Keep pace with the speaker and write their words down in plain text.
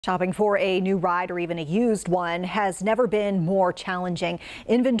Shopping for a new ride or even a used one has never been more challenging.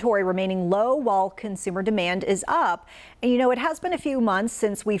 Inventory remaining low while consumer demand is up. And it has been a few months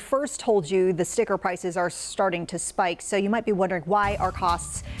since we first told you the sticker prices are starting to spike. So you might be wondering, why are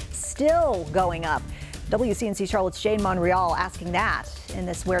costs still going up? WCNC Charlotte's Jane Monreal asking that in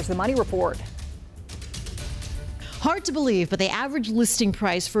this Where's the Money report. Hard to believe, but the average listing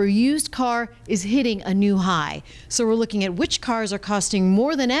price for a used car is hitting a new high. So we're looking at which cars are costing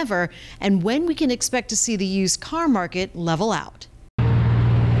more than ever and when we can expect to see the used car market level out.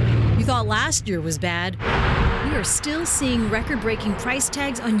 You thought last year was bad. We are still seeing record-breaking price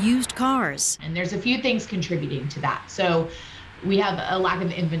tags on used cars. And there's a few things contributing to that. So we have a lack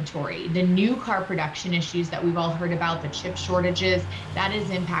of inventory. The new car production issues that we've all heard about, the chip shortages, that is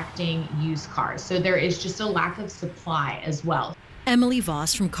impacting used cars. So there is just a lack of supply as well. Emily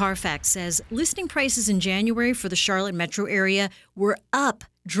Voss from Carfax says listing prices in January for the Charlotte metro area were up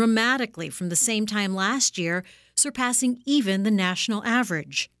dramatically from the same time last year, surpassing even the national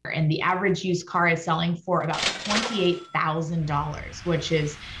average. And the average used car is selling for about $28,000, which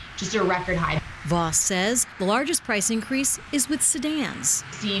is just a record high. Voss says the largest price increase is with sedans.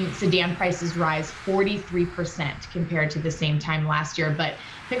 Seen sedan prices rise 43% compared to the same time last year, but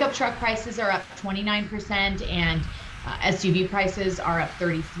pickup truck prices are up 29% and SUV prices are up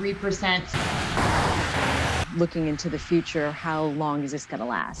 33%. Looking into the future, how long is this going to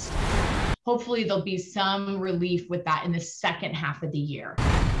last? Hopefully there'll be some relief with that in the second half of the year.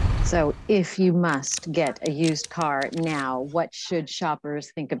 So if you must get a used car now, what should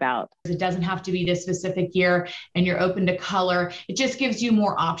shoppers think about? It doesn't have to be this specific year and you're open to color. It just gives you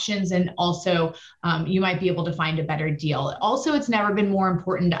more options, and also you might be able to find a better deal. Also, it's never been more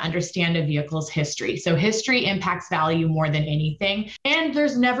important to understand a vehicle's history. So history impacts value more than anything. And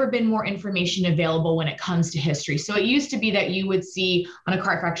there's never been more information available when it comes to history. So it used to be that you would see on a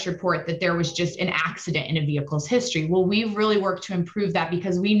Carfax report that there was just an accident in a vehicle's history. Well, we've really worked to improve that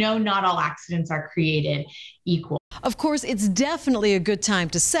because we know not all accidents are created equal. Of course, it's definitely a good time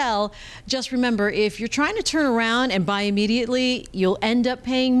to sell. Just remember, if you're trying to turn around and buy immediately, you'll end up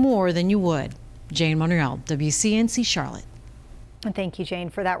paying more than you would. Jane Monreal, WCNC Charlotte. And thank you, Jane,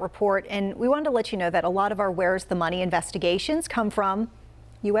 for that report. And we wanted to let you know that a lot of our Where's the Money investigations come from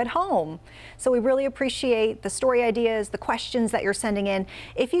you at home. So we really appreciate the story ideas, the questions that you're sending in.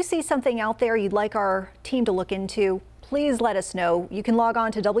 If you see something out there you'd like our team to look into, please let us know. You can log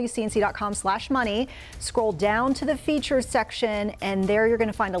on to WCNC.com/money, scroll down to the features section, and there you're going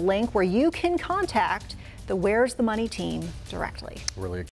to find a link where you can contact the Where's the Money team directly. Really